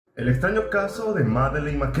El extraño caso de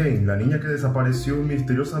Madeleine McCann, la niña que desapareció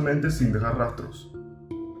misteriosamente sin dejar rastros.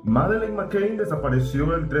 Madeleine McCann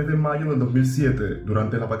desapareció el 3 de mayo del 2007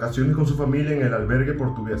 durante las vacaciones con su familia en el albergue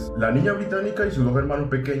portugués. La niña británica y sus dos hermanos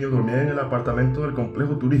pequeños dormían en el apartamento del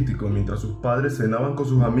complejo turístico mientras sus padres cenaban con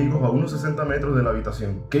sus amigos a unos 60 metros de la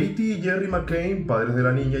habitación. Katie y Jerry McCann, padres de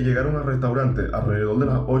la niña, llegaron al restaurante alrededor de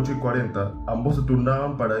las 8:40. Ambos se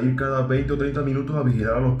turnaban para ir cada 20 o 30 minutos a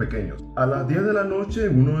vigilar a los pequeños. A las 10 de la noche,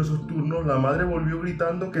 en uno de esos turnos, la madre volvió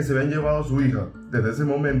gritando que se habían llevado a su hija. Desde ese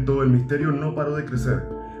momento, el misterio no paró de crecer.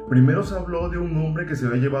 Primero se habló de un hombre que se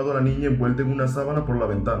había llevado a la niña envuelta en una sábana por la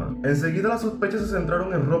ventana. Enseguida las sospechas se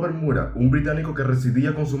centraron en Robert Mura, un británico que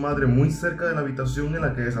residía con su madre muy cerca de la habitación en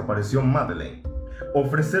la que desapareció Madeleine.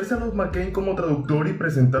 Ofrecerse a los McCann como traductor y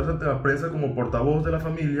presentarse ante la prensa como portavoz de la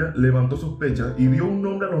familia levantó sospechas y dio un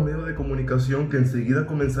nombre a los medios de comunicación que enseguida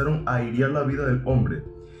comenzaron a airear la vida del hombre.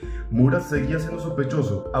 Mura seguía siendo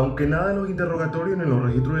sospechoso, aunque nada en los interrogatorios ni en los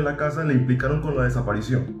registros de la casa le implicaron con la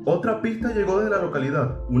desaparición. Otra pista llegó desde la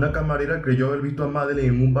localidad. Una camarera creyó haber visto a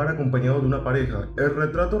Madeleine en un bar acompañado de una pareja. El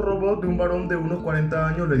retrato robot de un varón de unos 40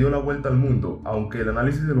 años le dio la vuelta al mundo, aunque el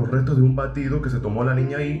análisis de los restos de un batido que se tomó la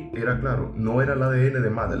niña ahí era claro, no era el ADN de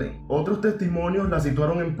Madeleine. Otros testimonios la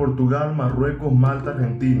situaron en Portugal, Marruecos, Malta,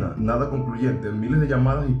 Argentina. Nada concluyente, miles de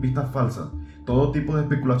llamadas y pistas falsas. Todo tipo de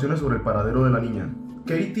especulaciones sobre el paradero de la niña.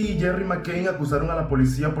 Katie y Jerry McCann acusaron a la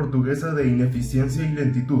policía portuguesa de ineficiencia y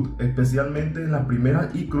lentitud, especialmente en las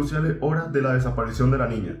primeras y cruciales horas de la desaparición de la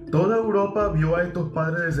niña. Toda Europa vio a estos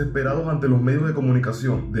padres desesperados ante los medios de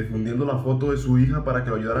comunicación, difundiendo la foto de su hija para que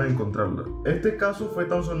lo ayudaran a encontrarla. Este caso fue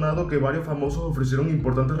tan sonado que varios famosos ofrecieron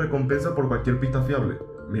importantes recompensas por cualquier pista fiable.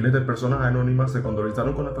 Miles de personas anónimas se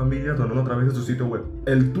condolizaron con la familia donando a través de su sitio web.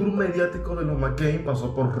 El tour mediático de los McCann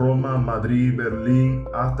pasó por Roma, Madrid, Berlín,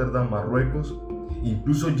 Ámsterdam, Marruecos.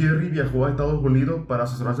 Incluso Jerry viajó a Estados Unidos para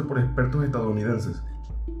asesorarse por expertos estadounidenses.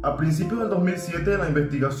 A principios del 2007, la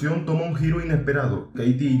investigación toma un giro inesperado.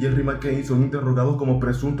 Katie y Jerry McCann son interrogados como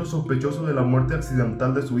presuntos sospechosos de la muerte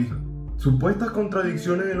accidental de su hija. Supuestas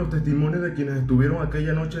contradicciones en los testimonios de quienes estuvieron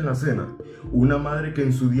aquella noche en la cena. Una madre que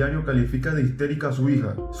en su diario califica de histérica a su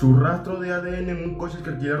hija. Su rastro de ADN en un coche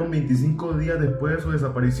que alquilaron 25 días después de su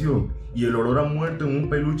desaparición. Y el olor a muerto en un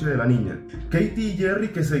peluche de la niña. Katie y Jerry,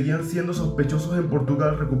 que seguían siendo sospechosos en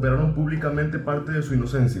Portugal, recuperaron públicamente parte de su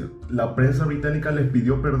inocencia. La prensa británica les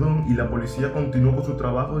pidió perdón y la policía continuó con su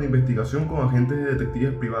trabajo de investigación con agentes de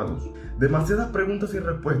detectives privados. Demasiadas preguntas sin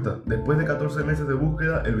respuesta. Después de 14 meses de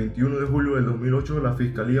búsqueda, el 21 de julio del 2008, la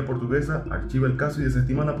Fiscalía portuguesa archiva el caso y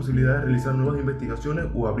desestima la posibilidad de realizar nuevas investigaciones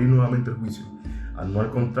o abrir nuevamente el juicio, al no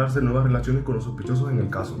encontrarse nuevas relaciones con los sospechosos en el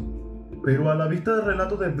caso. Pero a la vista del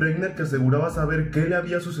relato de Brenner, que aseguraba saber qué le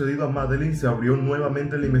había sucedido a Madeleine, se abrió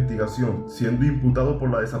nuevamente la investigación, siendo imputado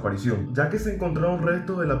por la desaparición, ya que se encontraron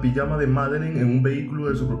restos de la pijama de Madeleine en un vehículo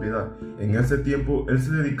de su propiedad. En ese tiempo, él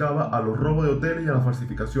se dedicaba a los robos de hoteles y a las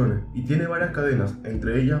falsificaciones, y tiene varias cadenas,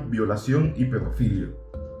 entre ellas violación y pedofilia.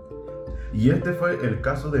 Y este fue el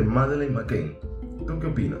caso de Madeleine McCann. ¿Tú qué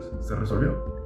opinas? ¿Se resolvió?